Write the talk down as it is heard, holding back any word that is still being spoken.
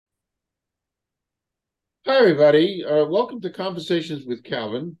Hi, everybody. Welcome to Conversations with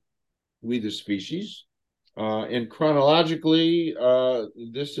Calvin, We the Species. And chronologically,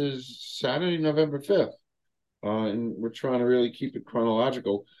 this is Saturday, November 5th. And we're trying to really keep it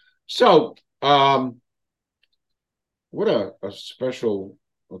chronological. So, what a special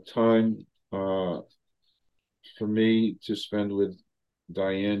time for me to spend with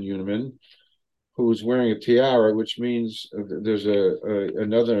Diane Uniman, who is wearing a tiara, which means there's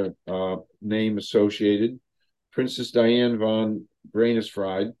another name associated, Princess Diane von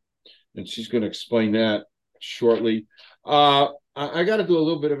Braunschweig, and she's going to explain that shortly. I got to do a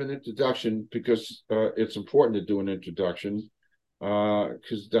little bit of an introduction because it's important to do an introduction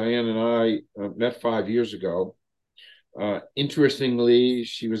because Diane and I met 5 years ago. Interestingly,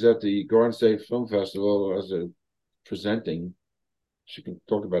 she was at the Garden State Film Festival as a presenting. She can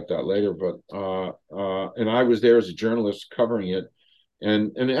talk about that later, but and I was there as a journalist covering it,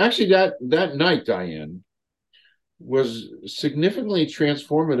 and actually that night, Diane, was significantly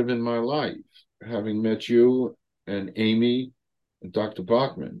transformative in my life, having met you and Amy and Dr.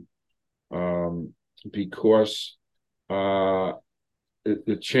 Bachman, um, because uh,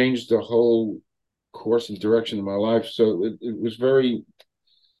 it changed the whole course and direction of my life. So it was very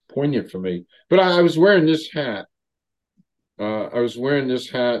poignant for me. But I was wearing this hat. And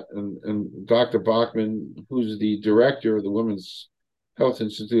Dr. Bachman, who's the director of the Women's Health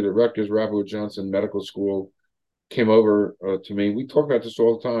Institute at Rutgers Robert Wood Johnson Medical School, came over to me. We talk about this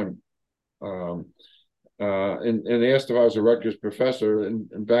all the time. Um, and asked if I was a Rutgers professor.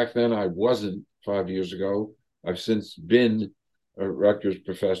 And back then I wasn't 5 years ago. I've since been a Rutgers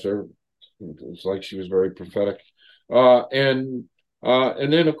professor. It's like she was very prophetic. And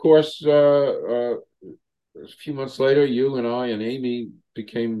then, of course, a few months later, you and I and Amy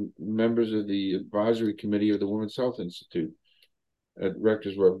became members of the advisory committee of the Women's Health Institute at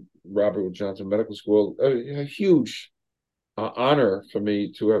Rutgers Robert Wood Johnson Medical School. A huge honor for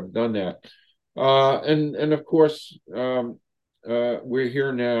me to have done that. And of course, we're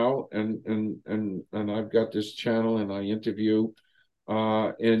here now, and I've got this channel, and I interview,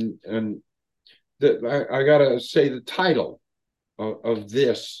 and I gotta say the title of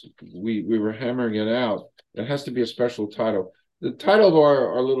this, we were hammering it out. It has to be a special title. The title of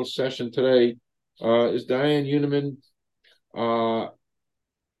our little session today is Diane Uniman. I'm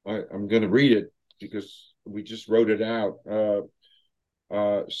going to read it because we just wrote it out.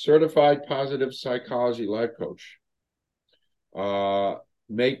 Certified positive psychology life coach. Uh,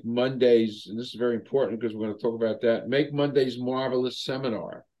 Make Mondays, and this is very important because we're going to talk about that. Make Mondays Marvelous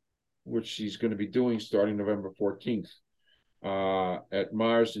Seminar, which she's going to be doing starting November 14th at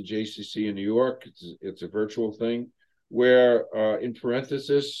Myers and JCC in New York. It's a virtual thing where, in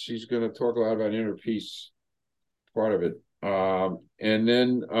parenthesis, she's going to talk a lot about inner peace, part of it. And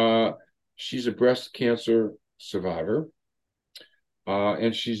then she's a breast cancer survivor.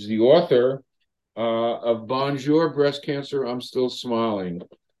 And she's the author of Bonjour Breast Cancer, I'm Still Smiling,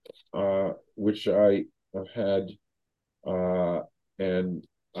 which I have had. Uh, and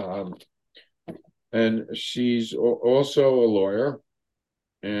and she's also a lawyer,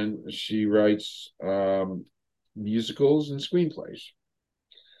 and she writes musicals and screenplays.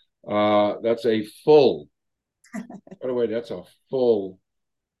 That's a full, by the way, that's a full,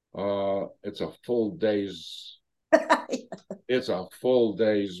 it's a full day's, it's a full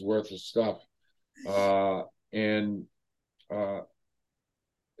day's worth of stuff. And uh,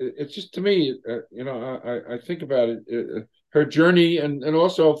 it's just to me, I think about her journey, and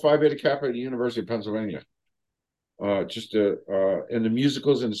also Phi Beta Kappa at the University of Pennsylvania, in the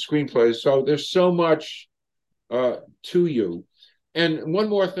musicals and the screenplays. So there's so much to you. And one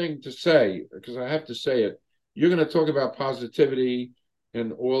more thing to say, because I have to say it, you're going to talk about positivity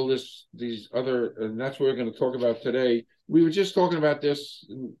and all these other, and that's what we're going to talk about today. We were just talking about this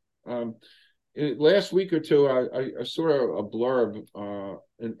um, last week or two. I saw a blurb,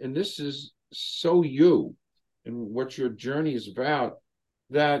 and this is so you and what your journey is about.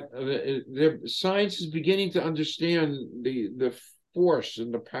 That the science is beginning to understand the force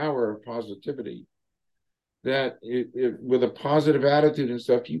and the power of positivity. That with a positive attitude and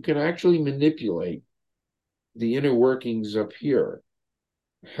stuff, you can actually manipulate the inner workings up here,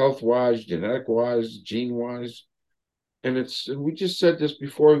 health wise, genetic wise, gene wise. And we just said this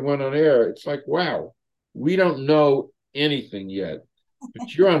before we went on air. It's like, wow, we don't know anything yet,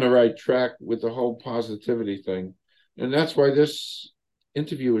 but you're on the right track with the whole positivity thing. And that's why this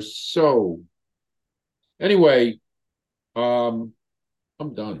interview is so. Anyway, I'm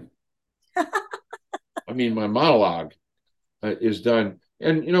done. I mean, my monologue is done.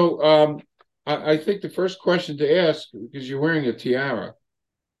 And, I think the first question to ask, because you're wearing a tiara,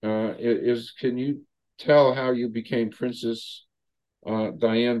 is can you tell how you became Princess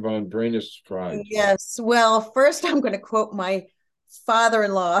Diane von Braunschweig. Yes. Well, first I'm going to quote my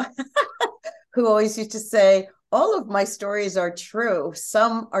father-in-law, who always used to say, all of my stories are true.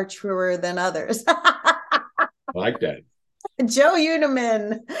 Some are truer than others. I like that. Joe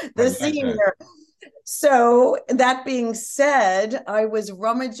Uniman, I the like that. senior. So that being said, I was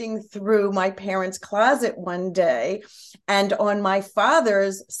rummaging through my parents' closet one day, and on my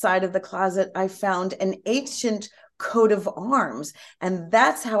father's side of the closet, I found an ancient coat of arms. And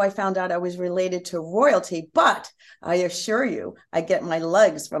that's how I found out I was related to royalty. But I assure you, I get my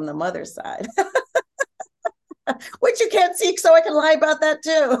legs from the mother's side, which you can't see, so I can lie about that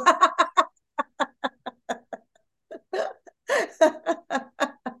too.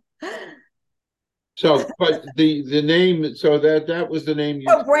 So, but the name, so that was the name you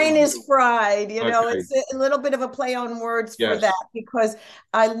Oh, chose. brain is fried. Okay. It's a little bit of a play on words for that, Yes. because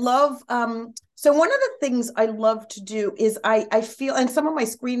I love so one of the things I love to do is I feel, and some of my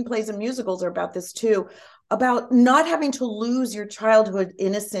screenplays and musicals are about this too, about not having to lose your childhood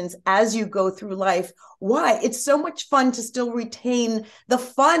innocence as you go through life. Why? It's so much fun to still retain the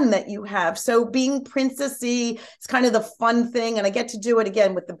fun that you have. So being princessy is kind of the fun thing, and I get to do it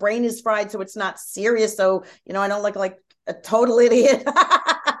again with the brain is fried, so it's not serious. So I don't look like a total idiot.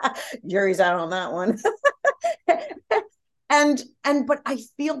 Jury's out on that one. and but I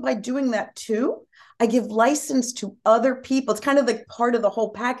feel by doing that too, I give license to other people. It's kind of like part of the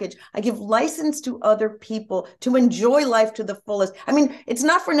whole package. I give license to other people to enjoy life to the fullest. I mean, it's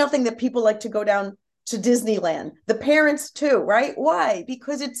not for nothing that people like to go down to Disneyland. The parents too, right? Why?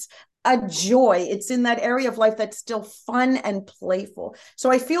 Because it's a joy. It's in that area of life that's still fun and playful.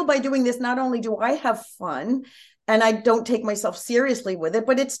 So I feel by doing this, not only do I have fun, and I don't take myself seriously with it,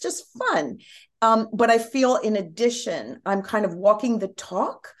 but it's just fun. But I feel, in addition, I'm kind of walking the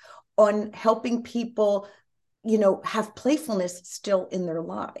talk on helping people, have playfulness still in their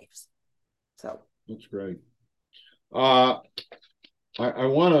lives. So That's great. Uh, I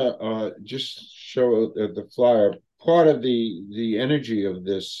want to just show the flyer. Part of the energy of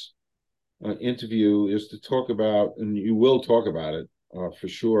this interview is to talk about, and you will talk about it for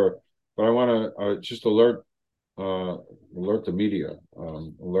sure. But I want to just alert the media,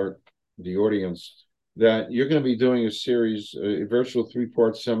 alert the audience that you're going to be doing a series, a virtual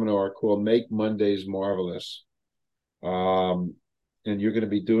 3-part seminar called "Make Mondays Marvelous," and you're going to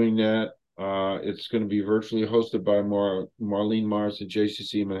be doing that. It's going to be virtually hosted by Marlene Mars at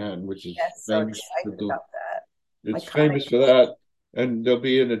JCC Manhattan, which is yes, so famous for excited doing. about that. It's Iconic. famous for that. And there'll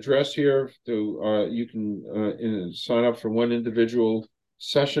be an address here to you can sign up for one individual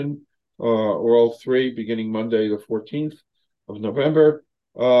session or all three beginning Monday, the 14th of November.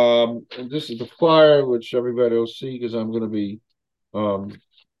 And this is the flyer, which everybody will see because I'm going to be, throwing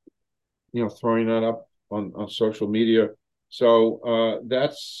that up on social media. So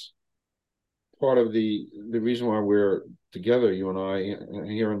that's part of the reason why we're together, you and I,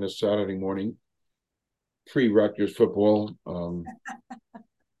 here on this Saturday morning, pre-Rutgers football. Um,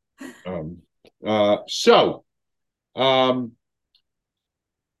 so, um,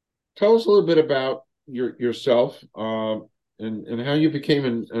 tell us a little bit about yourself and how you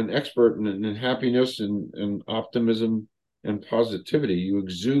became an expert in happiness and optimism and positivity. You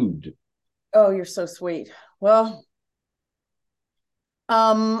exude. Oh, you're so sweet. Well,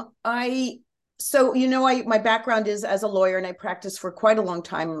 I so my background is as a lawyer, and I practiced for quite a long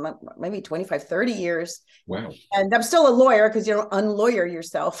time, maybe 25, 30 years. Wow. And I'm still a lawyer because you don't unlawyer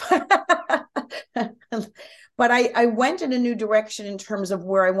yourself. But I went in a new direction in terms of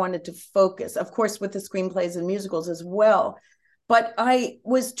where I wanted to focus, of course, with the screenplays and musicals as well. But I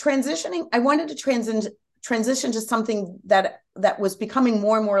was transitioning. I wanted to transition to something that was becoming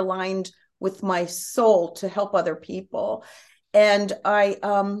more and more aligned with my soul to help other people. And I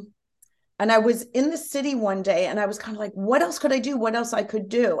was in the city one day, and I was kind of like, what else could I do? What else I could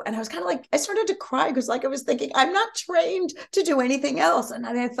do? And I was kind of like, I started to cry because I was thinking, I'm not trained to do anything else. And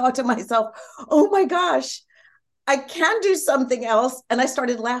I thought to myself, oh my gosh, I can do something else. And I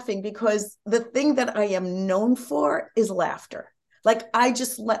started laughing because the thing that I am known for is laughter. Like I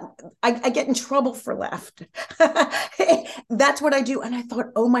get in trouble for laughter. That's what I do. And I thought,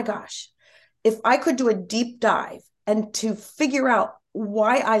 oh my gosh, if I could do a deep dive and to figure out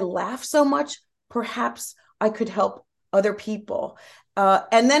why I laugh so much, perhaps I could help other people.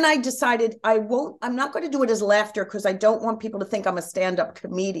 And then I decided I'm not going to do it as laughter because I don't want people to think I'm a stand-up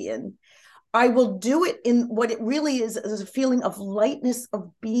comedian. I will do it in what it really is a feeling of lightness of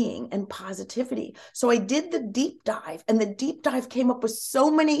being and positivity. So I did the deep dive, and the deep dive came up with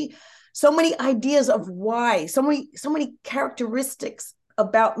so many ideas of why, so many characteristics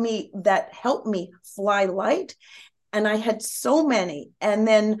about me that helped me fly light. And I had so many. And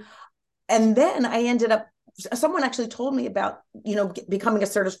then I ended up, someone actually told me about, becoming a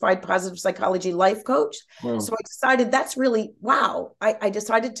certified positive psychology life coach. Wow. So I decided that's really, wow. I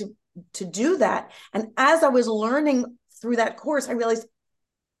decided to do that. And as I was learning through that course, I realized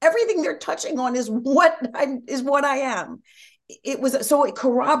everything they're touching on is what I am. It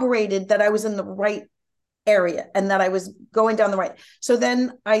corroborated that I was in the right area and that I was going down the right. So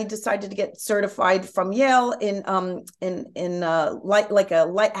then I decided to get certified from Yale in a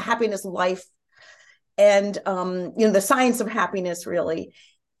happiness life, and the science of happiness, really.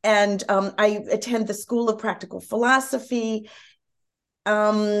 And I attend the School of Practical Philosophy.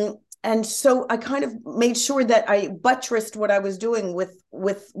 And so I kind of made sure that I buttressed what I was doing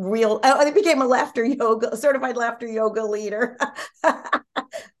with real. I became a certified laughter yoga leader.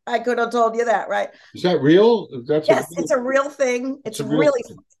 I could have told you that, right? Is that real? It's a real thing. It's really,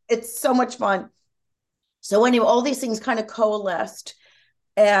 it's so much fun. So anyway, all these things kind of coalesced,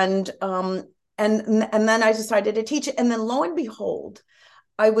 and then I decided to teach it. And then lo and behold,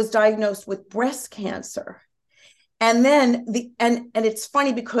 I was diagnosed with breast cancer. And then and it's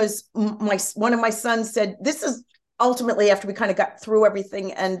funny because one of my sons said, this is ultimately after we kind of got through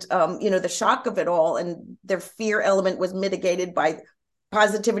everything, and the shock of it all, and their fear element was mitigated by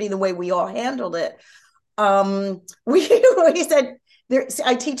positivity, the way we all handled it. He said,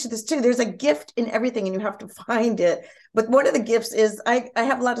 I teach this too. There's a gift in everything, and you have to find it. But one of the gifts is I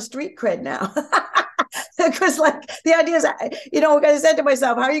have a lot of street cred now. Because the idea is, I said to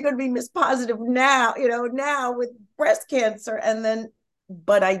myself, how are you going to be Miss Positive now, now with breast cancer?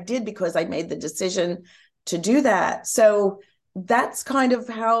 But I did, because I made the decision to do that. So that's kind of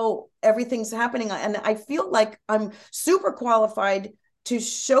how everything's happening. And I feel like I'm super qualified to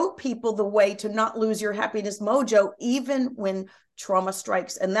show people the way to not lose your happiness mojo, even when trauma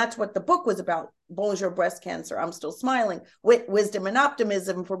strikes. And that's what the book was about. Bonjour Breast Cancer, I'm Still Smiling, Wit, Wisdom, and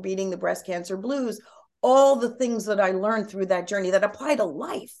Optimism for Beating the Breast Cancer Blues. All the things that I learned through that journey that apply to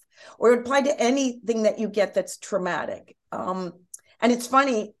life, or apply to anything that you get that's traumatic. And it's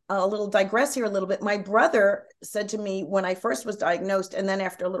funny, a little digress here a little bit. My brother said to me when I first was diagnosed, and then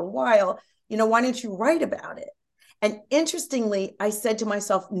after a little while, why don't you write about it? And interestingly, I said to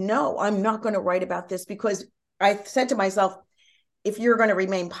myself, no, I'm not going to write about this, because I said to myself, if you're going to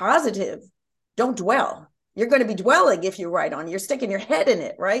remain positive, don't dwell. You're going to be dwelling if you write on it. You're sticking your head in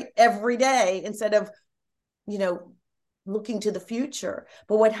it, right? Every day, instead of, looking to the future.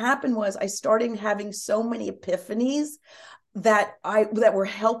 But what happened was I started having so many epiphanies that were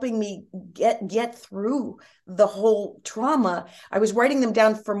helping me get through the whole trauma. I was writing them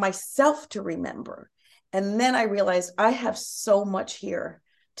down for myself to remember. And then I realized I have so much here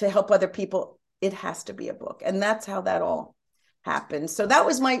to help other people. It has to be a book. And that's how that all happened. So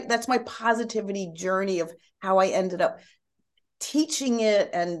that's my positivity journey of how I ended up teaching it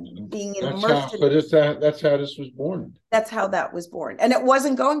and being immersed. That's how this was born. That's how that was born. And it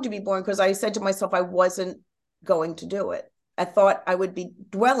wasn't going to be born, because I said to myself, I wasn't going to do it. I thought I would be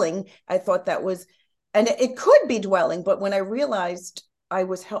dwelling. I thought that was, and it could be dwelling, but when I realized I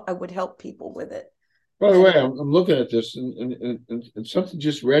would help people with it. By the way, I'm looking at this, and something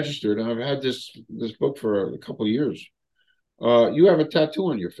just registered. I've had this book for a couple of years. You have a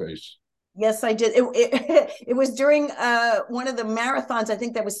tattoo on your face. Yes, I did. It was during one of the marathons, I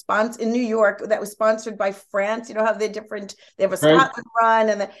think, that was sponsored in New York, that was sponsored by France. You know how they have a Scotland run.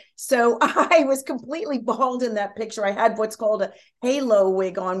 And so I was completely bald in that picture. I had what's called a halo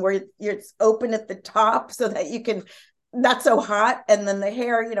wig on, where it's open at the top so that you can, not so hot. And then the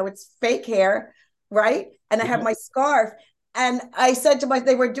hair, it's fake hair, right? And I have my scarf. And I said to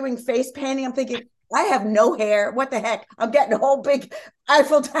they were doing face painting. I'm thinking, I have no hair. What the heck? I'm getting a whole big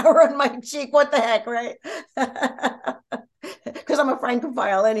Eiffel Tower on my cheek. What the heck, right? Because I'm a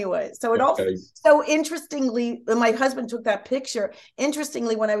Francophile anyway. So so interestingly, when my husband took that picture,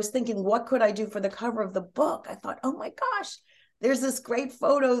 interestingly, when I was thinking, what could I do for the cover of the book? I thought, oh my gosh, there's this great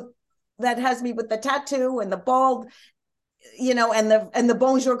photo that has me with the tattoo and the bald, and the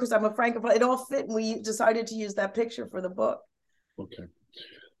bonjour, because I'm a Francophile. It all fit, and we decided to use that picture for the book. Okay.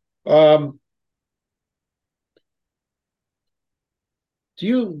 Do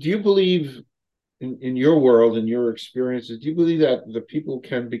you believe in your world, in your experiences, do you believe that the people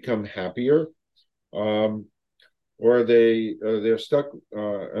can become happier, or are they're stuck at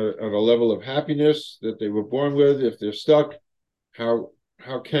a level of happiness that they were born with? If they're stuck, how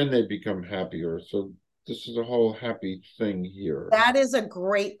can they become happier? So this is a whole happy thing here. That is a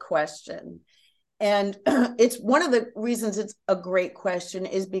great question. And it's one of the reasons it's a great question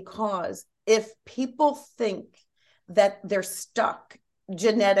is because if people think that they're stuck,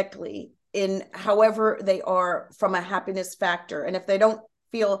 genetically in however they are from a happiness factor. And if they don't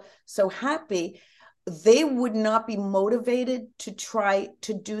feel so happy, they would not be motivated to try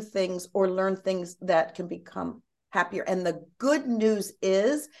to do things or learn things that can become happier. And the good news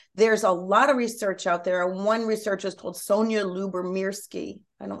is there's a lot of research out there. One researcher is called Sonia Lubomirsky.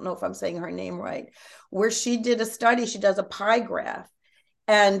 I don't know if I'm saying her name right, where she did a study. She does a pie graph,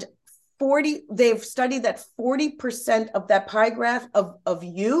 and they've studied that 40% of that pie graph of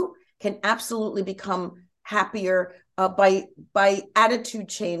you can absolutely become happier by attitude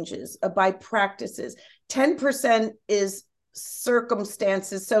changes, by practices. 10% is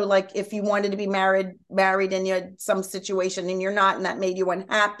circumstances. So like if you wanted to be married and you had some situation and you're not, and that made you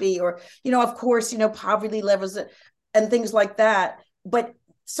unhappy, or, of course, poverty levels and things like that. But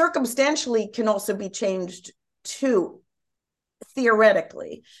circumstantially can also be changed too,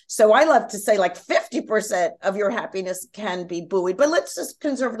 theoretically. So I love to say like 50% of your happiness can be buoyed, but let's just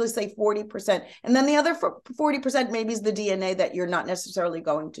conservatively say 40%. And then the other 40% maybe is the DNA that you're not necessarily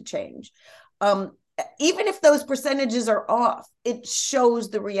going to change. Even if those percentages are off, it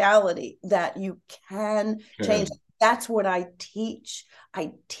shows the reality that you can change. That's what I teach.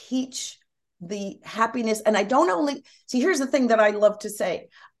 I teach the happiness. And I don't only, see, here's the thing that I love to say.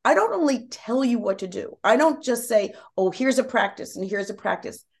 I don't only tell you what to do. I don't just say, oh, here's a practice and here's a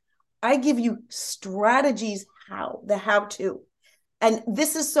practice. I give you strategies, the how to. And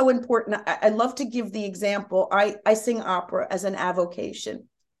this is so important. I love to give the example. I sing opera as an avocation.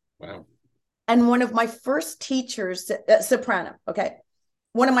 Wow. And one of my first teachers, soprano, okay.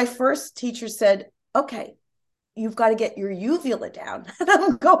 One of my first teachers said, okay, you've got to get your uvula down. And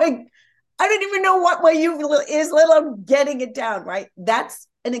I'm going, I don't even know what my uvula is, let alone getting it down, right? That's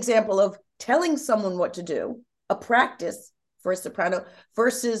an example of telling someone what to do, a practice for a soprano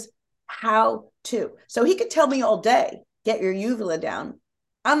versus how to. So he could tell me all day, get your uvula down.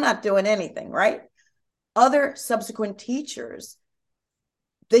 I'm not doing anything, right? Other subsequent teachers,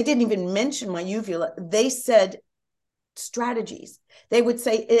 they didn't even mention my uvula. They said strategies. They would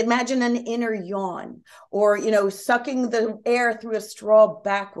say, imagine an inner yawn, or, sucking the air through a straw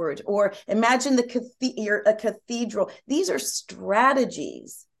backward, or imagine a cathedral. These are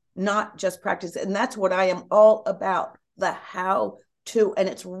strategies, not just practice. And that's what I am all about, the how to, and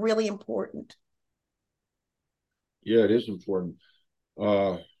it's really important. Yeah, it is important.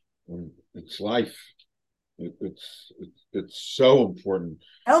 It's life. It's so important.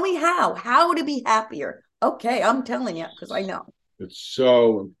 Tell me how to be happier. Okay, I'm telling you because I know. It's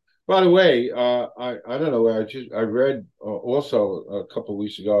so. By the way, I don't know. I read also a couple of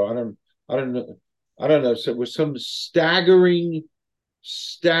weeks ago. I don't know. So it was some staggering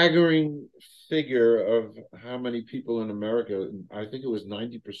figure of how many people in America. I think it was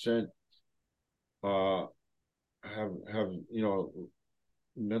 90% have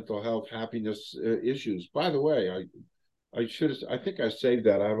mental health, happiness issues. By the way, I think I saved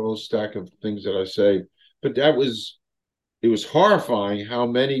that. I have a little stack of things that I saved, but it was horrifying how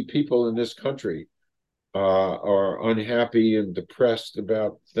many people in this country are unhappy and depressed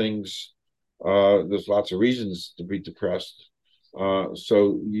about things. There's lots of reasons to be depressed.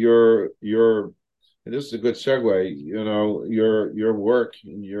 So and this is a good segue, your work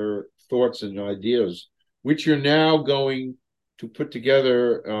and your thoughts and ideas, which you're now going to put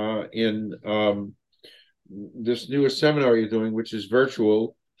together in this newest seminar you're doing, which is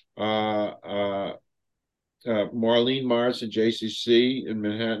virtual. Marlene Mars and JCC in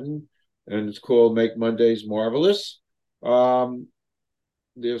Manhattan, and it's called Make Mondays Marvelous.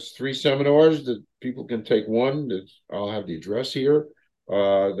 There's 3 seminars that people can take. One, I'll have the address here.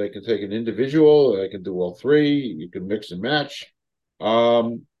 They can take an individual. They can do all 3. You can mix and match.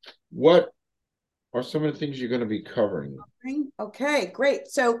 What are some of the things you're going to be covering? Okay, great.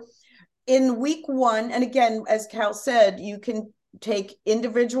 So in week 1, and again, as Cal said, you can take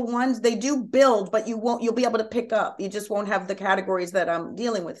individual ones. They do build, but you'll be able to pick up. You just won't have the categories that I'm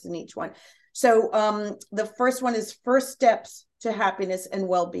dealing with in each one. So the first one is first steps to happiness and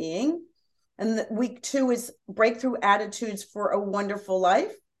well-being. And week 2 is breakthrough attitudes for a wonderful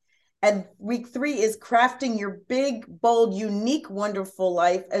life. And week 3 is crafting your big, bold, unique, wonderful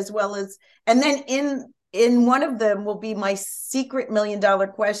life, as well as, and then in one of them will be my secret $1 million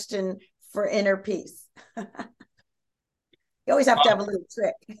question for inner peace. You always have to have a little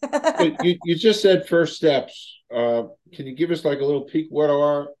trick. you just said first steps. Can you give us like a little peek? What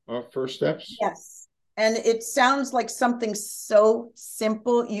are our first steps? Yes. And it sounds like something so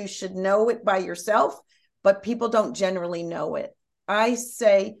simple. You should know it by yourself, but people don't generally know it. I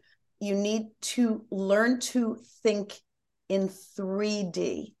say you need to learn to think in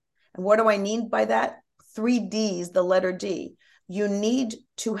 3D. And what do I mean by that? 3 Ds, the letter D. You need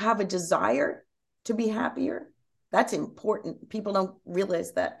to have a desire to be happier. That's important. People don't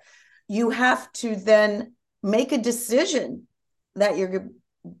realize that. You have to then make a decision that you're going to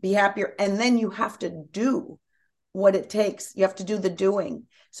be happier, and then you have to do what it takes. You have to do the doing.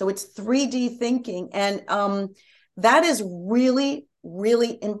 So it's 3D thinking, and that is really,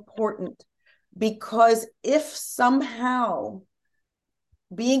 really important, because if somehow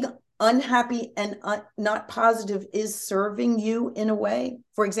being unhappy and not positive is serving you in a way,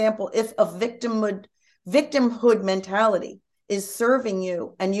 for example, if a victimhood mentality is serving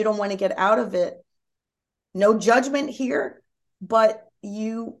you and you don't want to get out of it, no judgment here, but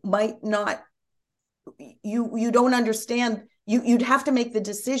you might not, you don't understand, you'd have to make the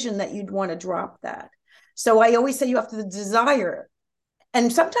decision that you'd want to drop that. So I always say you have to desire.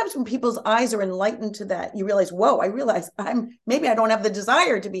 And sometimes when people's eyes are enlightened to that, you realize, whoa, I realize maybe I don't have the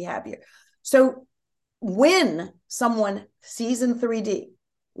desire to be happier. So when someone sees in 3D,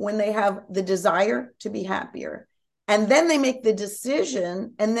 when they have the desire to be happier, and then they make the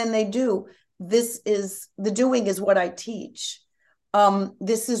decision, and then they do, this is the doing is what I teach.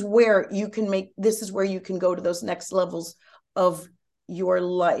 This is where you can go to those next levels of your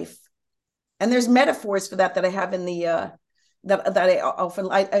life. And there's metaphors for that I have in the that I often,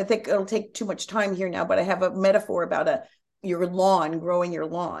 I think it'll take too much time here now, but I have a metaphor about your lawn, growing your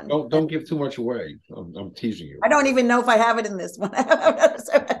lawn. Don't give too much away. I'm teasing you. I don't even know if I have it in this one,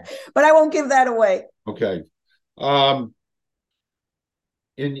 but I won't give that away. Okay.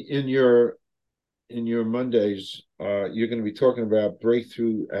 In your Mondays, you're going to be talking about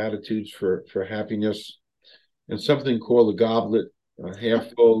breakthrough attitudes for happiness, and something called the goblet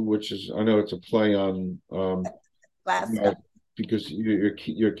half full, which is, I know it's a play on because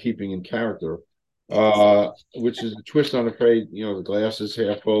you're keeping in character, which is a twist on the phrase, the glass is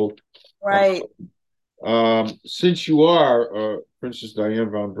half full. Right. Since you are Princess Diane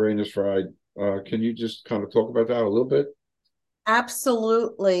von Braunschweig, can you just kind of talk about that a little bit?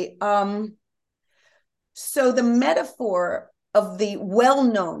 Absolutely. So the metaphor of the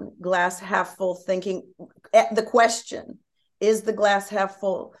well-known glass half full thinking, the question, is the glass half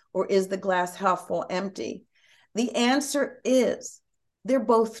full or is the glass half full empty? The answer is they're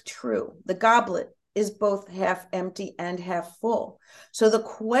both true. The goblet is both half empty and half full. So the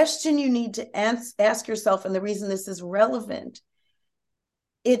question you need to ask yourself, and the reason this is relevant,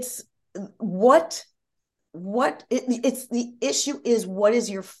 it's the issue is, what is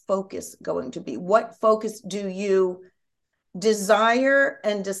your focus going to be? What focus do you desire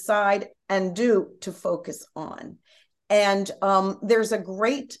and decide and do to focus on? And there's a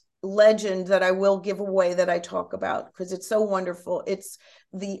great legend that I will give away that I talk about because it's so wonderful. It's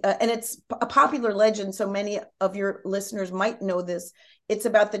and it's a popular legend, so many of your listeners might know this. It's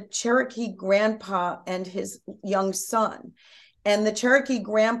about the Cherokee grandpa and his young son. And the Cherokee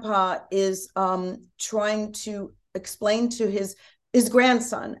grandpa is trying to explain to his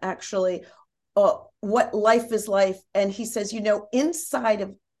grandson, actually, what life is like. And he says, inside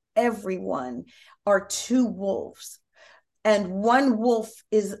of everyone are two wolves. And one wolf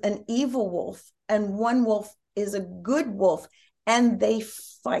is an evil wolf, and one wolf is a good wolf, and they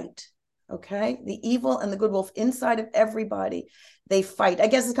fight. Okay, the evil and the good wolf inside of everybody, they fight. I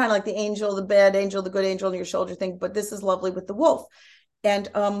guess it's kind of like the angel, the bad angel, the good angel on your shoulder thing, but this is lovely with the wolf. And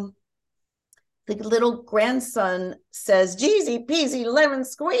the little grandson says, "Jeezy peasy lemon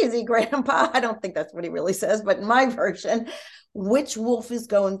squeezy, grandpa." I don't think that's what he really says, but in my version, which wolf is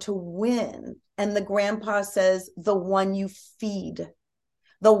going to win? And the grandpa says, the one you feed.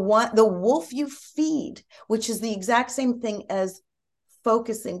 The wolf you feed, which is the exact same thing as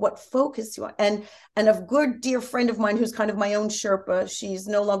focusing, what focus you on. And a good dear friend of mine who's kind of my own Sherpa, she's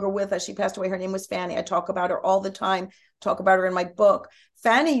no longer with us. She passed away. Her name was Fanny. I talk about her all the time, talk about her in my book.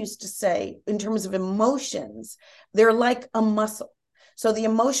 Fanny used to say, in terms of emotions, they're like a muscle. So the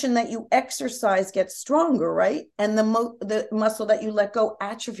emotion that you exercise gets stronger, right? And the muscle that you let go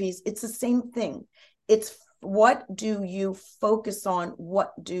atrophies. It's the same thing. It's what do you focus on?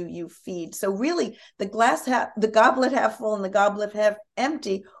 What do you feed? So really, the goblet half full and the goblet half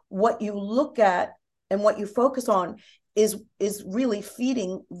empty, what you look at and what you focus on is really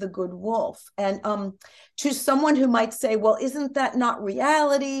feeding the good wolf. And to someone who might say, well, isn't that not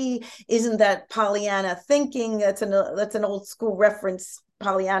reality? Isn't that Pollyanna thinking? That's an old school reference.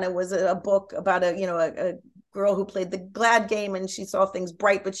 Pollyanna was a book about a girl who played the glad game, and she saw things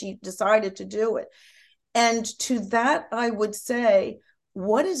bright, but she decided to do it. And to that, I would say,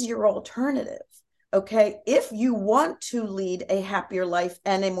 what is your alternative? Okay, if you want to lead a happier life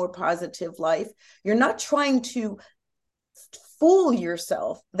and a more positive life, you're not trying to fool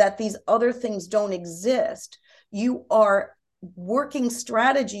yourself that these other things don't exist. You are working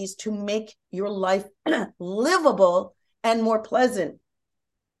strategies to make your life livable and more pleasant.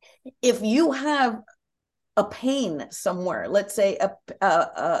 If you have a pain somewhere, let's say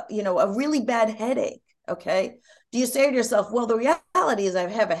a really bad headache, okay, do you say to yourself, well, the reality is I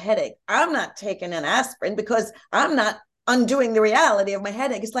have a headache, I'm not taking an aspirin because I'm not undoing the reality of my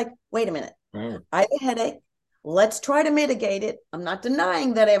headache? It's like, wait a minute, I have a headache, let's try to mitigate it. I'm not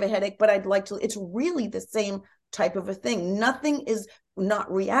denying that I have a headache, but I'd like to, it's really the same type of a thing. Nothing is not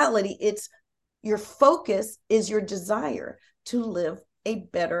reality. It's your focus is your desire to live a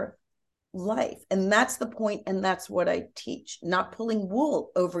better life. And that's the point, and that's what I teach. Not pulling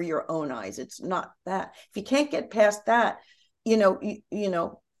wool over your own eyes. It's not that. If you can't get past that,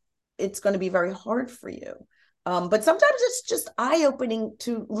 it's going to be very hard for you. But sometimes it's just eye-opening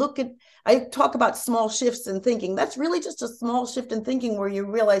to look at, I talk about small shifts in thinking. That's really just a small shift in thinking where you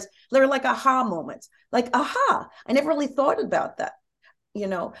realize they're like aha moments. Like, aha, I never really thought about that.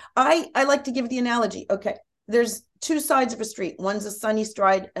 I like to give the analogy. Okay, there's two sides of a street. One's a sunny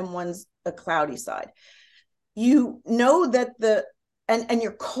side and one's a cloudy side. You know that and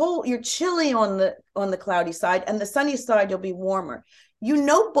you're cold, you're chilly on the cloudy side, and the sunny side you'll be warmer.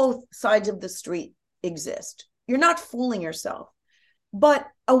 Both sides of the street exist. You're not fooling yourself. But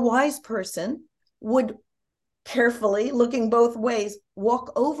a wise person would carefully, looking both ways,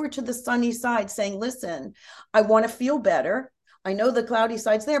 walk over to the sunny side saying, listen, I want to feel better. I know the cloudy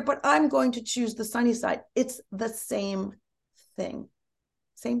side's there, but I'm going to choose the sunny side. It's the same thing.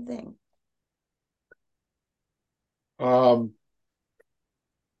 Same thing. I'm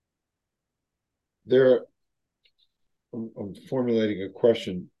formulating a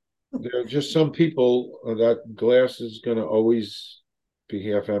question. There are just some people that glass is going to always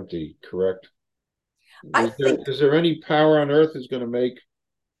be half empty, correct? Is there any power on earth that's going to make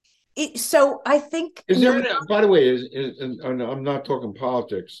it? So I think. Is there? By the way, I'm not talking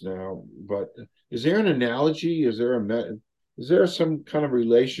politics now, but is there an analogy? Is there some kind of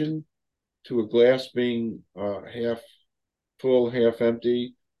relation to a glass being half full, half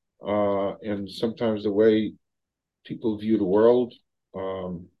empty, and sometimes the way people view the world?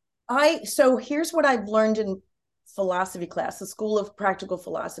 So here's what I've learned in philosophy class, the School of Practical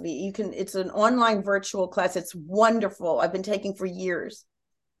Philosophy. It's an online virtual class. It's wonderful. I've been taking for years.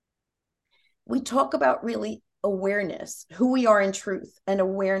 We talk about really awareness, who we are in truth, and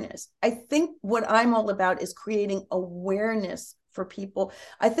awareness. I think what I'm all about is creating awareness for people.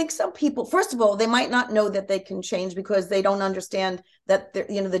 I think some people, first of all, they might not know that they can change because they don't understand that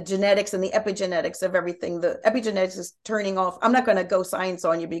the genetics and the epigenetics of everything. The epigenetics is turning off. I'm not going to go science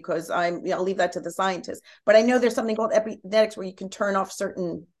on you because I'll leave that to the scientists. But I know there's something called epigenetics where you can turn off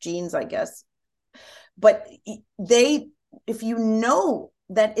certain genes, I guess. But if you know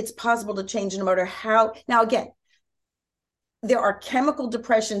that it's possible to change no matter how. Now, again, there are chemical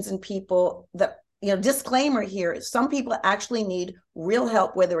depressions in people that, disclaimer here, some people actually need real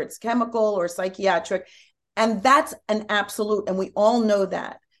help, whether it's chemical or psychiatric, and that's an absolute, and we all know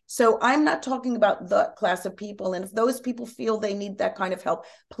that. So I'm not talking about the class of people, and if those people feel they need that kind of help,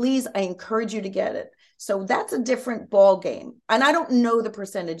 please, I encourage you to get it. So that's a different ball game, and I don't know the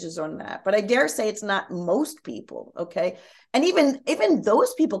percentages on that, but I dare say it's not most people, okay? And even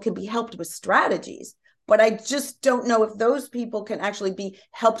those people can be helped with strategies. But I just don't know if those people can actually be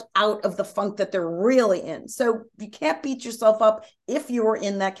helped out of the funk that they're really in. So you can't beat yourself up if you're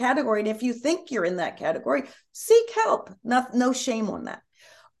in that category. And if you think you're in that category, seek help. No shame on that.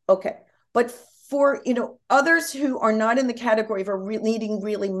 Okay. But for, others who are not in the category of needing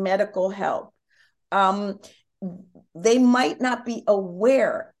really medical help, they might not be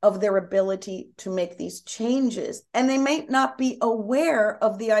aware of their ability to make these changes. And they might not be aware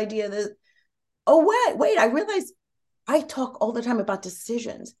of the idea that, oh, wait, I realize I talk all the time about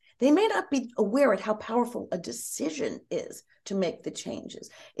decisions. They may not be aware of how powerful a decision is to make the changes.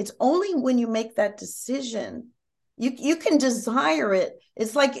 It's only when you make that decision, you can desire it.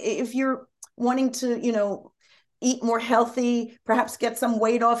 It's like if you're wanting to, eat more healthy, perhaps get some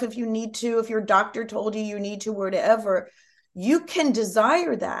weight off if you need to, if your doctor told you need to, whatever, you can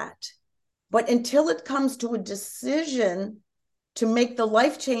desire that. But until it comes to a decision to make the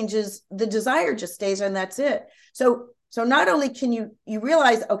life changes, the desire just stays and that's it. So not only can you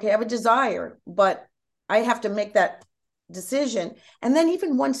realize, okay, I have a desire, but I have to make that decision. And then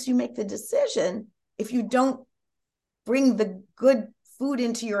even once you make the decision, if you don't bring the good food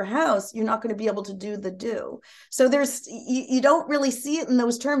into your house, you're not going to be able to do the do. So you don't really see it in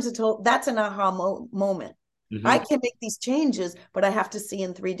those terms until that's an aha moment. Mm-hmm. I can make these changes, but I have to see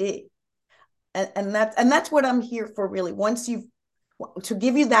in 3D. And that's what I'm here for, really. To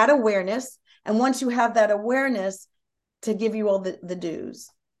give you that awareness. And once you have that awareness, to give you all the dues.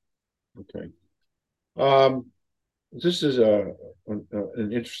 Okay. This is an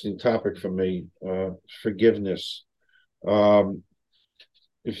interesting topic for me, forgiveness. Um,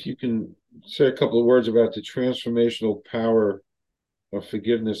 if you can say a couple of words about the transformational power of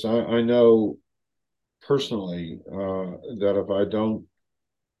forgiveness. I know personally that if I don't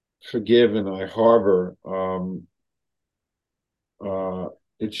forgive and I harbor,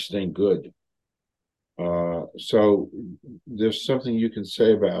 it just ain't good. So there's something you can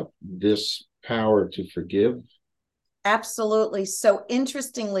say about this power to forgive. Absolutely. So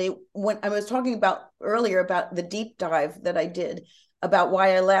interestingly, when I was talking about earlier about the deep dive that I did about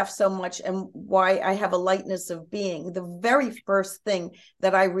why I laugh so much and why I have a lightness of being, the very first thing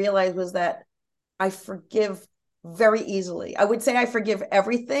that I realized was that I forgive very easily. I would say I forgive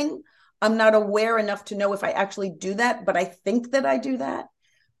everything. I'm not aware enough to know if I actually do that, but I think that I do that.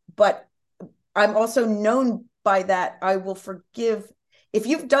 But I'm also known by that. I will forgive if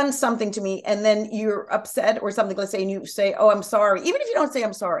you've done something to me and then you're upset or something, let's say, and you say, oh, I'm sorry. Even if you don't say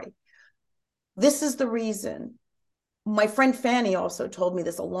I'm sorry, this is the reason. My friend Fanny also told me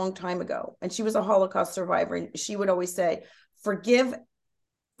this a long time ago, and she was a Holocaust survivor. And she would always say, forgive,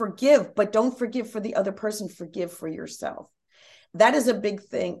 but don't forgive for the other person, forgive for yourself. That is a big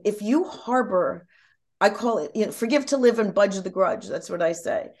thing. If you harbor, I call it, forgive to live and budge the grudge. That's what I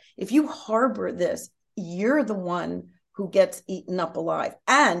say. If you harbor this, you're the one who gets eaten up alive.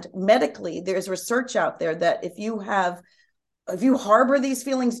 And medically, there's research out there that if you harbor these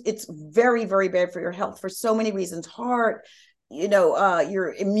feelings, it's very, very bad for your health for so many reasons. Heart,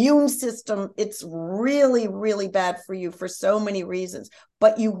 your immune system, it's really, really bad for you for so many reasons,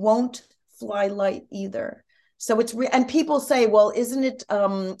 but you won't fly light either. So and people say, well, isn't it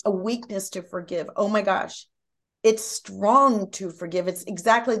a weakness to forgive? Oh my gosh, it's strong to forgive. It's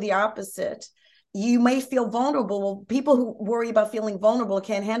exactly the opposite. You may feel vulnerable. Well, people who worry about feeling vulnerable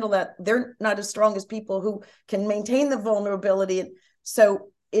can't handle that. They're not as strong as people who can maintain the vulnerability. So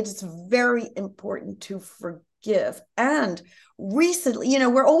it's very important to forgive. And recently,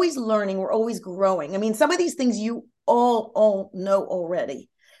 we're always learning, we're always growing. I mean, some of these things you all know already.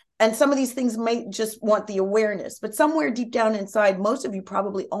 And some of these things may just want the awareness, but somewhere deep down inside, most of you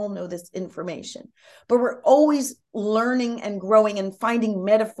probably all know this information. But we're always learning and growing and finding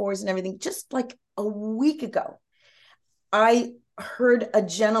metaphors and everything. Just like a week ago, I heard a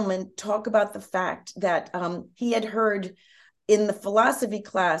gentleman talk about the fact that he had heard in the philosophy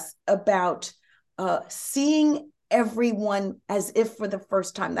class about seeing everyone as if for the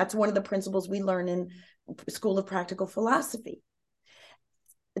first time. That's one of the principles we learn in School of Practical Philosophy.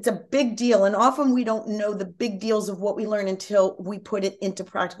 It's a big deal. And often we don't know the big deals of what we learn until we put it into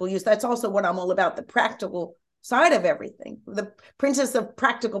practical use. That's also what I'm all about, the practical side of everything. The Princess of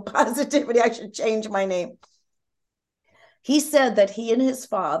Practical Positivity. I should change my name. He said that he and his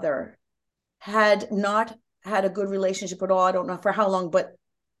father had not had a good relationship at all. I don't know for how long, but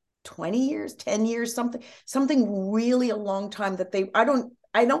 20 years, 10 years, something really a long time that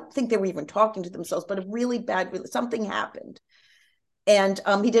I don't think they were even talking to themselves, but a really bad, something happened. And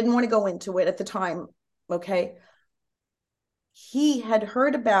he didn't want to go into it at the time, okay? He had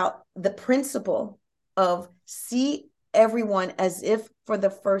heard about the principle of see everyone as if for the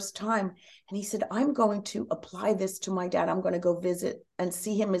first time. And he said, I'm going to apply this to my dad. I'm going to go visit and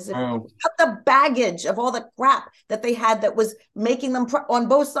see him as if without the baggage of all the crap that they had that was making them on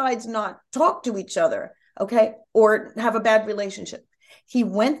both sides not talk to each other, okay? Or have a bad relationship. He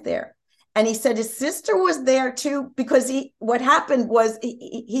went there. And he said his sister was there too, because what happened was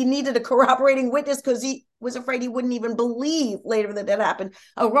he needed a corroborating witness because he was afraid he wouldn't even believe later that happened.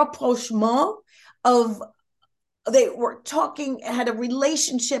 A rapprochement of, they were talking, had a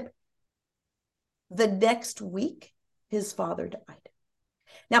relationship. The next week, his father died.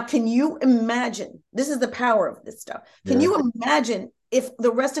 Now, can you imagine? This is the power of this stuff. Can you imagine if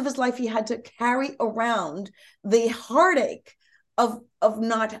the rest of his life he had to carry around the heartache of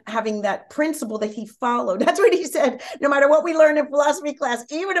not having that principle that he followed? That's what he said. No matter what we learn in philosophy class,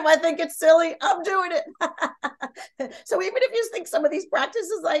 even if I think it's silly, I'm doing it. So even if you think some of these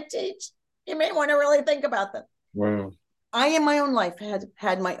practices I teach, you may want to really think about them. Wow. I in my own life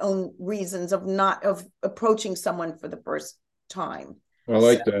had my own reasons of approaching someone for the first time. I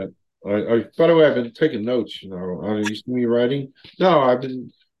like that. By the way, I've been taking notes. You see me writing? No,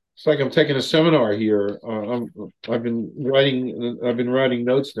 it's like I'm taking a seminar here. I've been writing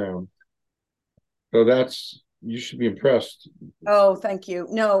notes down. So you should be impressed. Oh, thank you.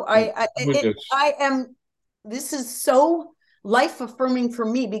 No, I am. This is so life affirming for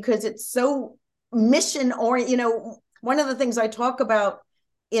me because it's so mission oriented. One of the things I talk about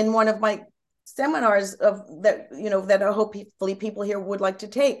in one of my seminars of that, that I hopefully people here would like to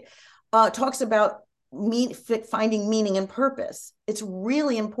take, talks about finding meaning and purpose. It's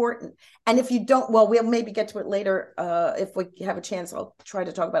really important. And if you don't, well, we'll maybe get to it later. If we have a chance, I'll try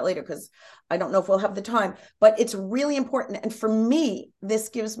to talk about it later, because I don't know if we'll have the time, but it's really important. And for me, this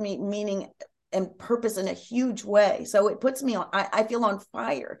gives me meaning and purpose in a huge way. So it puts me on, I feel on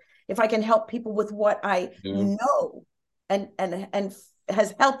fire if I can help people with what I know and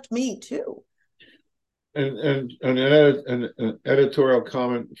has helped me too. And an editorial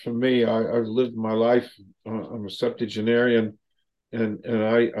comment from me. I've lived my life. I'm a septuagenarian, and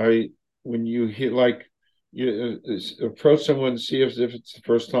I when you hear, like, you approach someone and see if it's the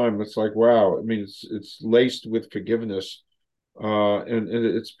first time, it's like, wow. I mean, it's laced with forgiveness, and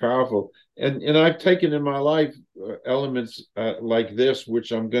it's powerful. And I've taken in my life elements like this,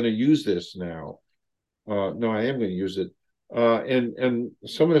 which I'm going to use this now. No, I am going to use it, and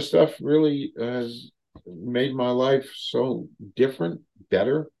some of the stuff really has made my life so different,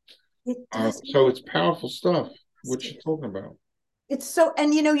 better. So it's powerful stuff, what you're talking about. It's so,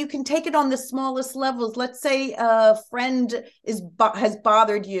 and you can take it on the smallest levels. Let's say a friend has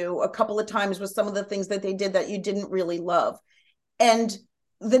bothered you a couple of times with some of the things that they did that you didn't really love. And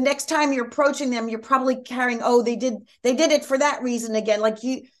the next time you're approaching them, you're probably carrying, oh, they did it for that reason again. Like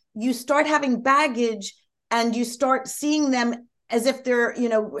you start having baggage, and you start seeing them as if they're,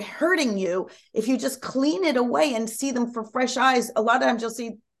 hurting you. If you just clean it away and see them for fresh eyes, a lot of times you'll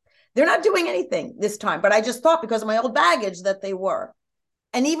see they're not doing anything this time, but I just thought because of my old baggage that they were.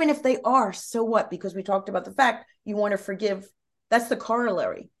 And even if they are, so what? Because we talked about the fact you want to forgive. That's the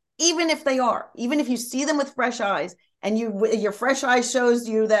corollary. Even if they are, even if you see them with fresh eyes, and your fresh eyes shows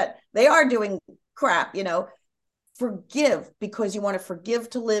you that they are doing crap, forgive, because you want to forgive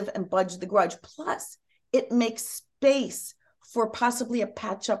to live and budge the grudge. Plus, it makes space for possibly a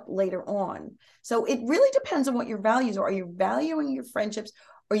patch up later on. So it really depends on what your values are. Are you valuing your friendships?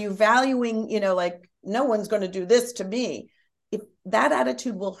 Are you valuing, like, no one's going to do this to me? If that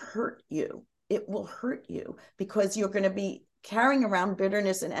attitude will hurt you, it will hurt you, because you're going to be carrying around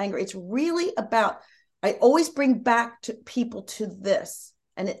bitterness and anger. It's really about, I always bring back to people to this.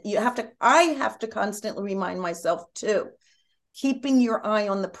 And I have to constantly remind myself too, keeping your eye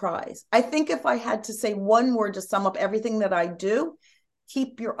on the prize. I think if I had to say one word to sum up everything that I do,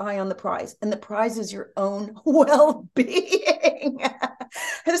 keep your eye on the prize. And the prize is your own well-being.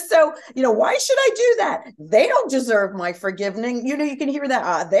 So, why should I do that? They don't deserve my forgiveness. You can hear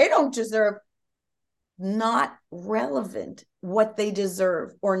that. They don't deserve. Not relevant what they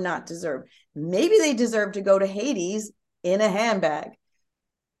deserve or not deserve. Maybe they deserve to go to Hades in a handbag.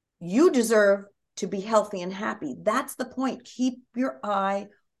 You deserve to be healthy and happy. That's the point. Keep your eye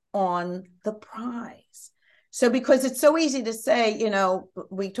on the prize. So, because it's so easy to say,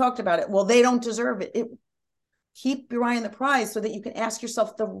 we talked about it, well, they don't deserve it. Keep your eye on the prize so that you can ask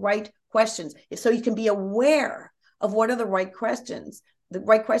yourself the right questions. So you can be aware of what are the right questions. The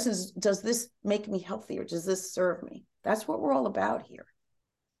right questions, does this make me healthy, or does this serve me? That's what we're all about here.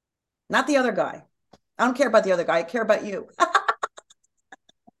 Not the other guy. I don't care about the other guy. I care about you.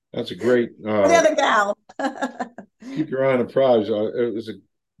 That's a great. The other gal. Keep your eye on the prize.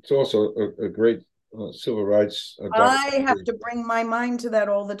 It's also a great civil rights. I have to bring my mind to that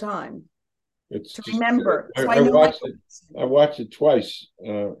all the time. It's to just, remember. So I watched it twice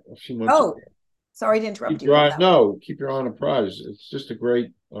a few months ago. Sorry to interrupt you. Keep your eye on the prize. It's just a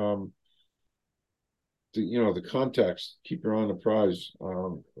great, the context. Keep your eye on the prize.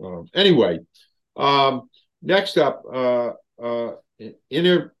 Anyway, next up,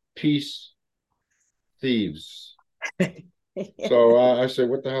 inner peace thieves. So I said,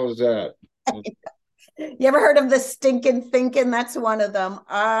 what the hell is that? You ever heard of the stinking thinking? That's one of them.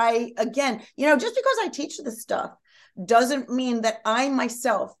 Just because I teach this stuff doesn't mean that I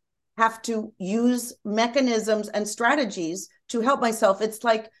myself have to use mechanisms and strategies to help myself. It's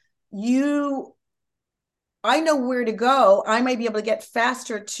like I know where to go. I may be able to get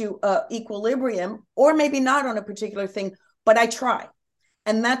faster to equilibrium, or maybe not on a particular thing, but I try.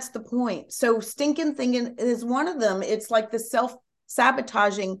 And that's the point. So stinking thinking is one of them. It's like the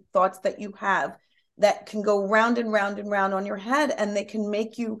self-sabotaging thoughts that you have that can go round and round and round on your head, and they can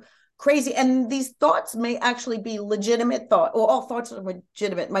make you crazy. And these thoughts may actually be legitimate thought. Well, all thoughts are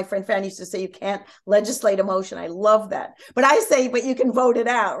legitimate. My friend Fan used to say, you can't legislate emotion. I love that. But I say, but you can vote it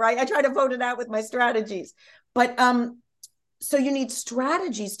out, right? I try to vote it out with my strategies. But so you need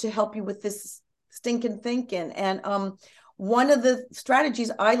strategies to help you with this stinking thinking. And one of the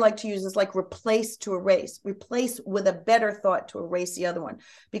strategies I like to use is like replace to erase. Replace with a better thought to erase the other one.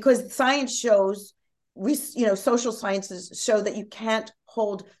 Because science shows, social sciences show that you can't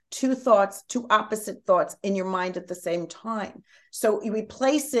hold two opposite thoughts in your mind at the same time. So you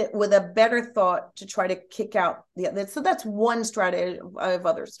replace it with a better thought to try to kick out the other. So that's one strategy. I have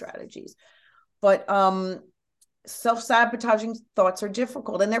other strategies, but self-sabotaging thoughts are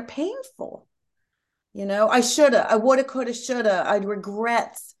difficult and they're painful. You know, I shoulda, I woulda, coulda, shoulda, I'd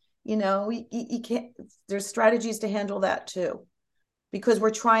regrets. You know, you can't, there's strategies to handle that too, because we're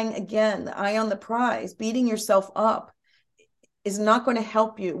trying, again, the eye on the prize. Beating yourself up is not going to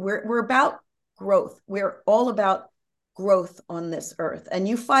help you. We're about growth. We're all about growth on this earth. And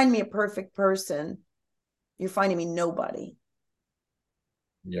you find me a perfect person, you're finding me nobody.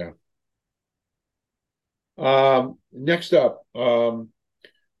 Yeah. Next up,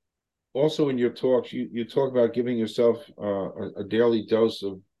 also in your talks, you talk about giving yourself a daily dose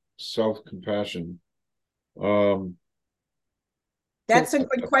of self-compassion. That's a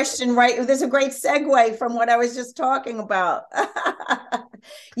good question, right? There's a great segue from what I was just talking about.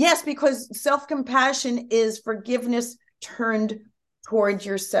 Yes, because self-compassion is forgiveness turned towards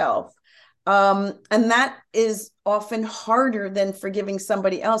yourself. And that is often harder than forgiving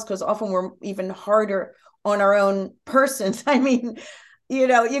somebody else, because often we're even harder on our own persons. I mean, you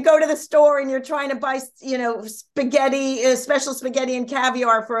know, you go to the store and you're trying to buy, you know, spaghetti, special spaghetti and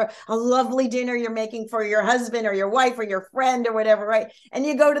caviar for a lovely dinner you're making for your husband or your wife or your friend or whatever, right? And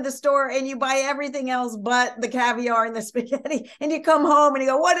you go to the store and you buy everything else but the caviar and the spaghetti, and you come home and you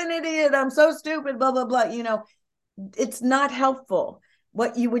go, what an idiot, I'm so stupid, blah, blah, blah. You know, it's not helpful.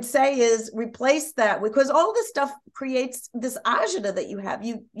 What you would say is replace that, because all this stuff creates this agita that you have.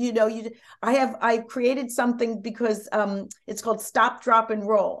 I created something because it's called Stop, Drop, and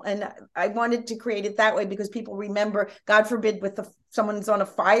Roll. And I wanted to create it that way because people remember, God forbid, with someone's on a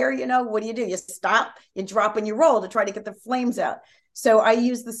fire, you know, what do? You stop, you drop, and you roll to try to get the flames out. So I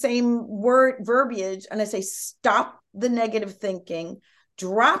use the same verbiage, and I say, stop the negative thinking,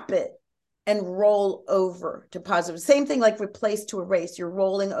 drop it, and roll over to positive. Same thing like replace to erase. You're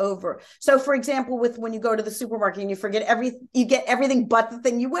rolling over. So for example, when you go to the supermarket and you get everything but the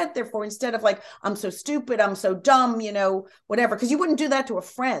thing you went there for, instead of like, I'm so stupid, I'm so dumb, you know, whatever. Because you wouldn't do that to a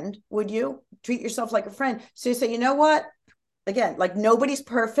friend, would you? Treat yourself like a friend. So you say, you know what? Again, like, nobody's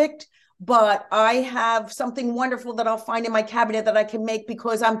perfect, but I have something wonderful that I'll find in my cabinet that I can make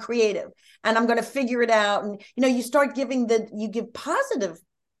because I'm creative and I'm going to figure it out. And, you know, you give positive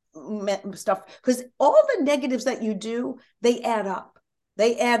stuff, because all the negatives that you do, they add up.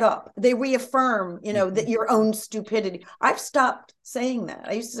 They reaffirm, you know, that your own stupidity. I've stopped saying that.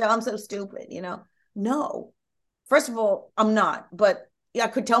 I used to say, I'm so stupid, you know. No, first of all, I'm not, but I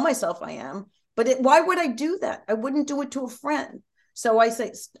could tell myself I am, but why would I do that? I wouldn't do it to a friend. So I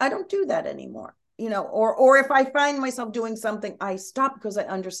say, I don't do that anymore, you know, or if I find myself doing something, I stop, because I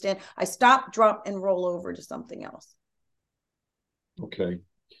understand. I stop, drop, and roll over to something else. Okay.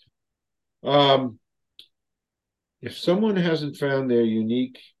 If someone hasn't found their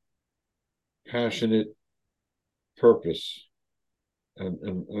unique, passionate purpose, and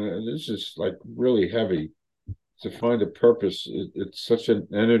this is like really heavy, to find a purpose, it's such an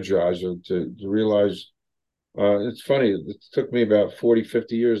energizer to realize. It's funny, it took me about 40,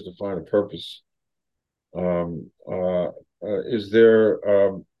 50 years to find a purpose. Is there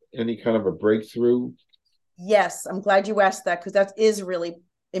any kind of a breakthrough? Yes, I'm glad you asked that, because that is really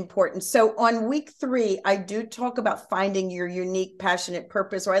important. So on week 3, I do talk about finding your unique, passionate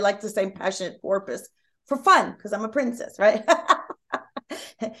purpose, or I like to say passionate porpoise, for fun, because I'm a princess, right?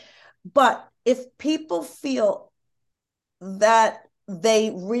 But if people feel that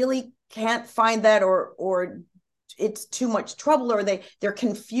they really can't find that, or it's too much trouble, or they're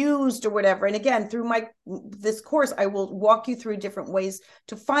confused or whatever, and again, through this course, I will walk you through different ways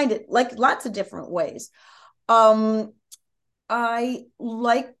to find it, like lots of different ways. I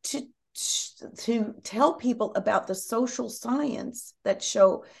like to tell people about the social science that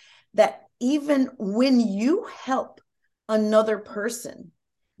show that even when you help another person,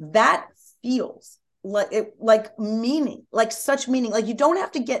 that feels like meaning, like such meaning. Like, you don't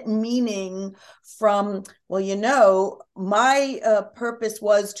have to get meaning from, well, you know, my purpose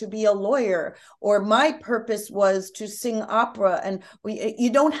was to be a lawyer, or my purpose was to sing opera, and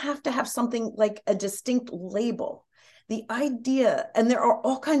you don't have to have something like a distinct label. The idea, and there are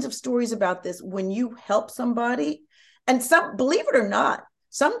all kinds of stories about this, when you help somebody, and believe it or not,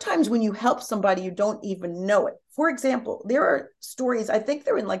 sometimes when you help somebody, you don't even know it. For example, there are stories, I think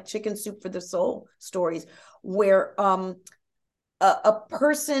they're in like Chicken Soup for the Soul stories, where a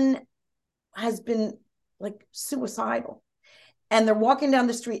person has been like suicidal, and they're walking down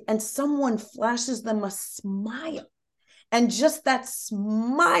the street and someone flashes them a smile. And just that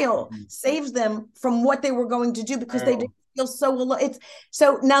smile saves them from what they were going to do, because they didn't feel so alone. It's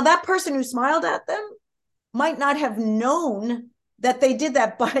so now that person who smiled at them might not have known that they did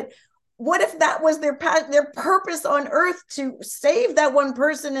that, but what if that was their purpose on earth, to save that one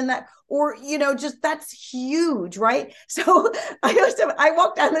person, and that, or just that's huge, right? So I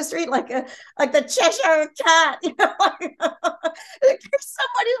walk down the street like the Cheshire cat, like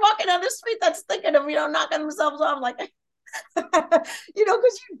somebody's walking down the street that's thinking of knocking themselves off, like because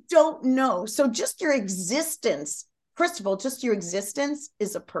you don't know. So just your existence, first of all, just your existence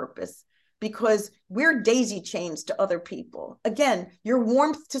is a purpose, because we're daisy chains to other people. Again, your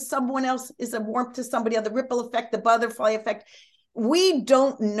warmth to someone else is a warmth to somebody else. The ripple effect, the butterfly effect. We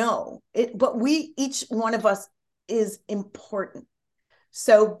don't know it, but each one of us is important.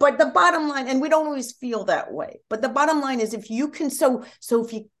 So, but the bottom line, and we don't always feel that way, but the bottom line is, if you can, so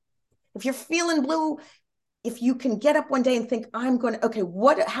if you're feeling blue, if you can get up one day and think,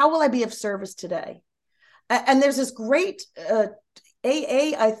 how will I be of service today? And there's this great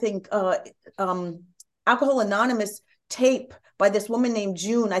AA, I think, Alcohol Anonymous tape by this woman named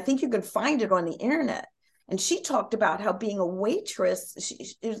June. I think you could find it on the internet. And she talked about how being a waitress,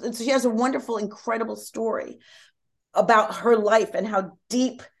 she has a wonderful, incredible story about her life and how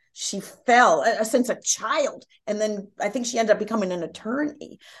deep she fell since a child. And then I think she ended up becoming an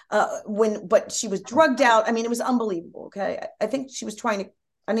attorney but she was drugged out. I mean, it was unbelievable. Okay. I think she was trying to,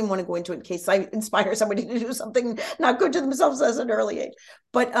 I didn't want to go into it in case I inspire somebody to do something not good to themselves as an early age.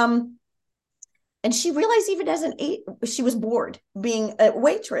 But and she realized even as she was bored being a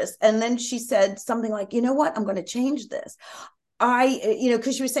waitress. And then she said something like, you know what, I'm going to change this.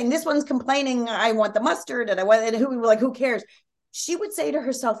 Because she was saying, this one's complaining, I want the mustard, and who cares? She would say to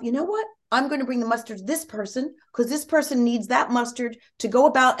herself, you know what? I'm going to bring the mustard to this person, because this person needs that mustard to go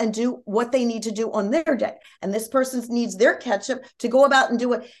about and do what they need to do on their day. And this person needs their ketchup to go about and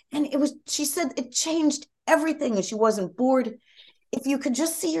do it. And she said it changed everything, and she wasn't bored. If you could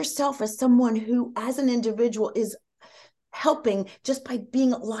just see yourself as someone who, as an individual, is helping just by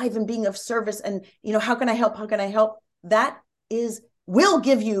being alive and being of service, and, how can I help? How can I help? That will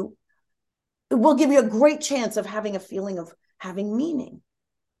give you a great chance of having a feeling of having meaning.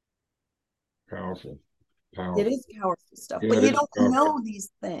 Powerful. It is powerful stuff, but you don't know these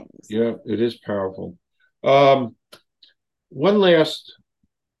things. Yeah, it is powerful. One last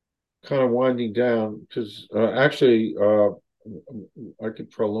kind of winding down, because actually I could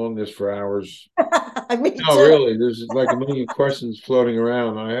prolong this for hours. No, really, there's like a million questions floating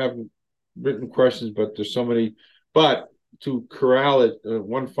around. I haven't written questions, but there's so many. But to corral it,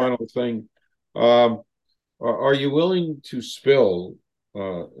 one final thing. Are you willing to spill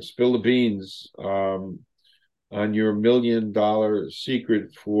the beans on your $1 million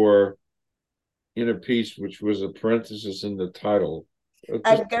secret for Inner Peace, which was a parenthesis in the title?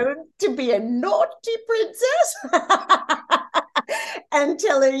 I'm going to be a naughty princess and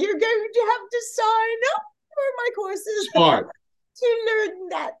tell her you're going to have to sign up for my courses. Smart. To learn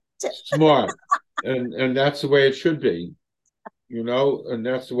that. Smart. And that's the way it should be, and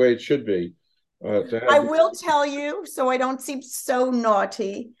that's the way it should be. I will tell you, so I don't seem so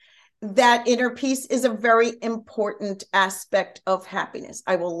naughty, that inner peace is a very important aspect of happiness.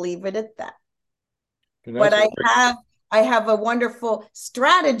 I will leave it at that. But I have a wonderful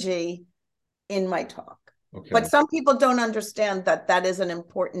strategy in my talk. Okay. But some people don't understand that is an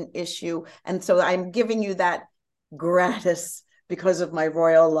important issue. And so I'm giving you that gratis because of my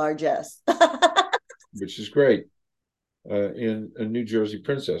royal largesse. Which is great. In a New Jersey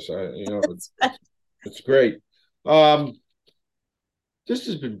princess, it's great. This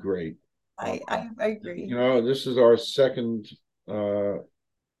has been great. I agree. This is our second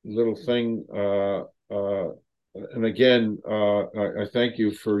little thing, and again, I thank you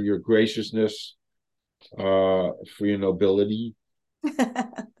for your graciousness, for your nobility,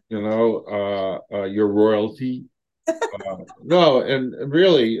 your royalty. No, and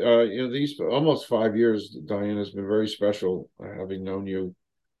really, these almost 5 years, Diane, has been very special. Having known you,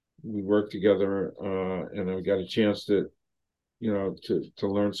 we worked together, and I got a chance to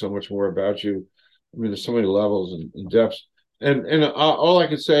learn so much more about you. I mean, there's so many levels and depths. And all I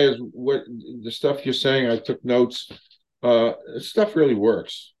can say is, what the stuff you're saying, I took notes. Stuff really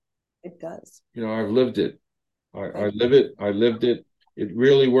works. It does. I've lived it. I live it. I lived it. It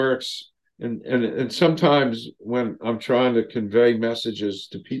really works. And sometimes when I'm trying to convey messages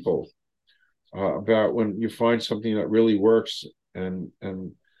to people about when you find something that really works, and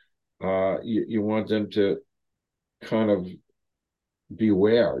you want them to kind of be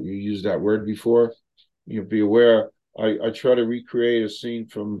aware. You used that word before. Be aware. I try to recreate a scene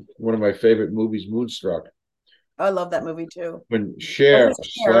from one of my favorite movies, Moonstruck. I love that movie too. When Cher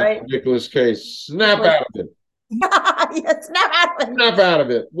slapped Nicolas Cage, snap out of it. Yes, snap out of it. Snap out of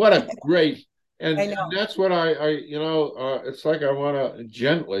it. What a great, I and know. that's what it's like I want to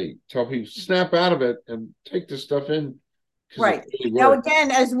gently tell people, snap out of it and take this stuff in because it Right. really Now, works.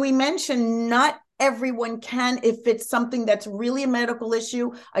 again, as we mentioned, not everyone can, if it's something that's really a medical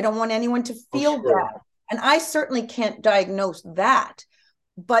issue. I don't want anyone to Oh, feel sure. bad. And I certainly can't diagnose that.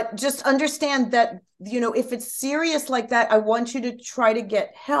 But just understand that, if it's serious like that, I want you to try to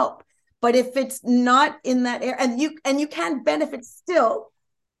get help. But if it's not in that area, and you can benefit still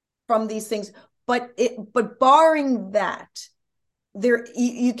from these things, but barring that,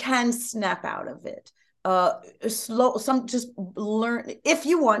 you can snap out of it. Slow, some just learn if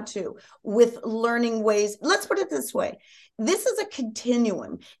you want to, with learning ways. Let's put it this way: this is a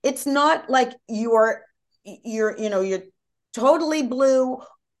continuum. It's not like you're totally blue,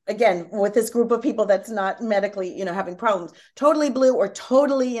 again, with this group of people that's not medically, having problems, totally blue or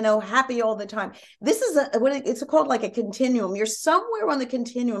totally, happy all the time. This is it's called like a continuum. You're somewhere on the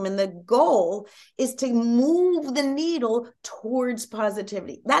continuum, and the goal is to move the needle towards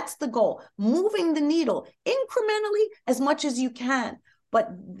positivity. That's the goal, moving the needle incrementally as much as you can, but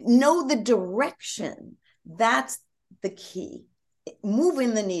know the direction. That's the key,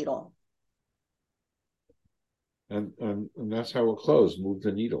 moving the needle. And that's how we'll close. Move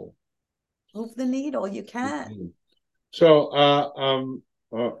the needle. Move the needle. You can. So,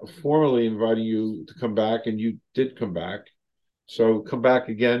 formally inviting you to come back, and you did come back. So come back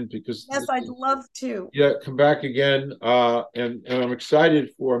again because Yes, I'd love to. yeah, come back again. And I'm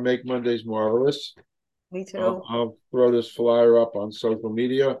excited for Make Mondays Marvelous. Me too. I'll throw this flyer up on social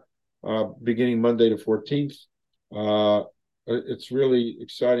media, beginning Monday the 14th. It's really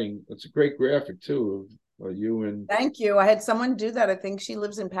exciting. It's a great graphic too of you and. Thank you. I had someone do that. I think she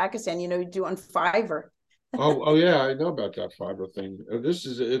lives in Pakistan. You do on Fiverr. Oh yeah, I know about that fiber thing.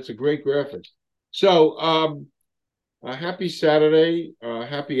 It's a great graphic. So, happy Saturday,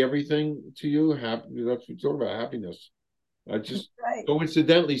 happy everything to you. Happy, that's what we talk about, happiness. I just Right.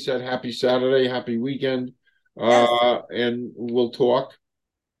 coincidentally said happy Saturday, happy weekend, Yes. and we'll talk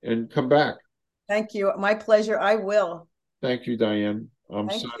and come back. Thank you. My pleasure. I will. Thank you, Diane. I'm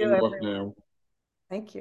Thank signing you, off everyone. now. Thank you.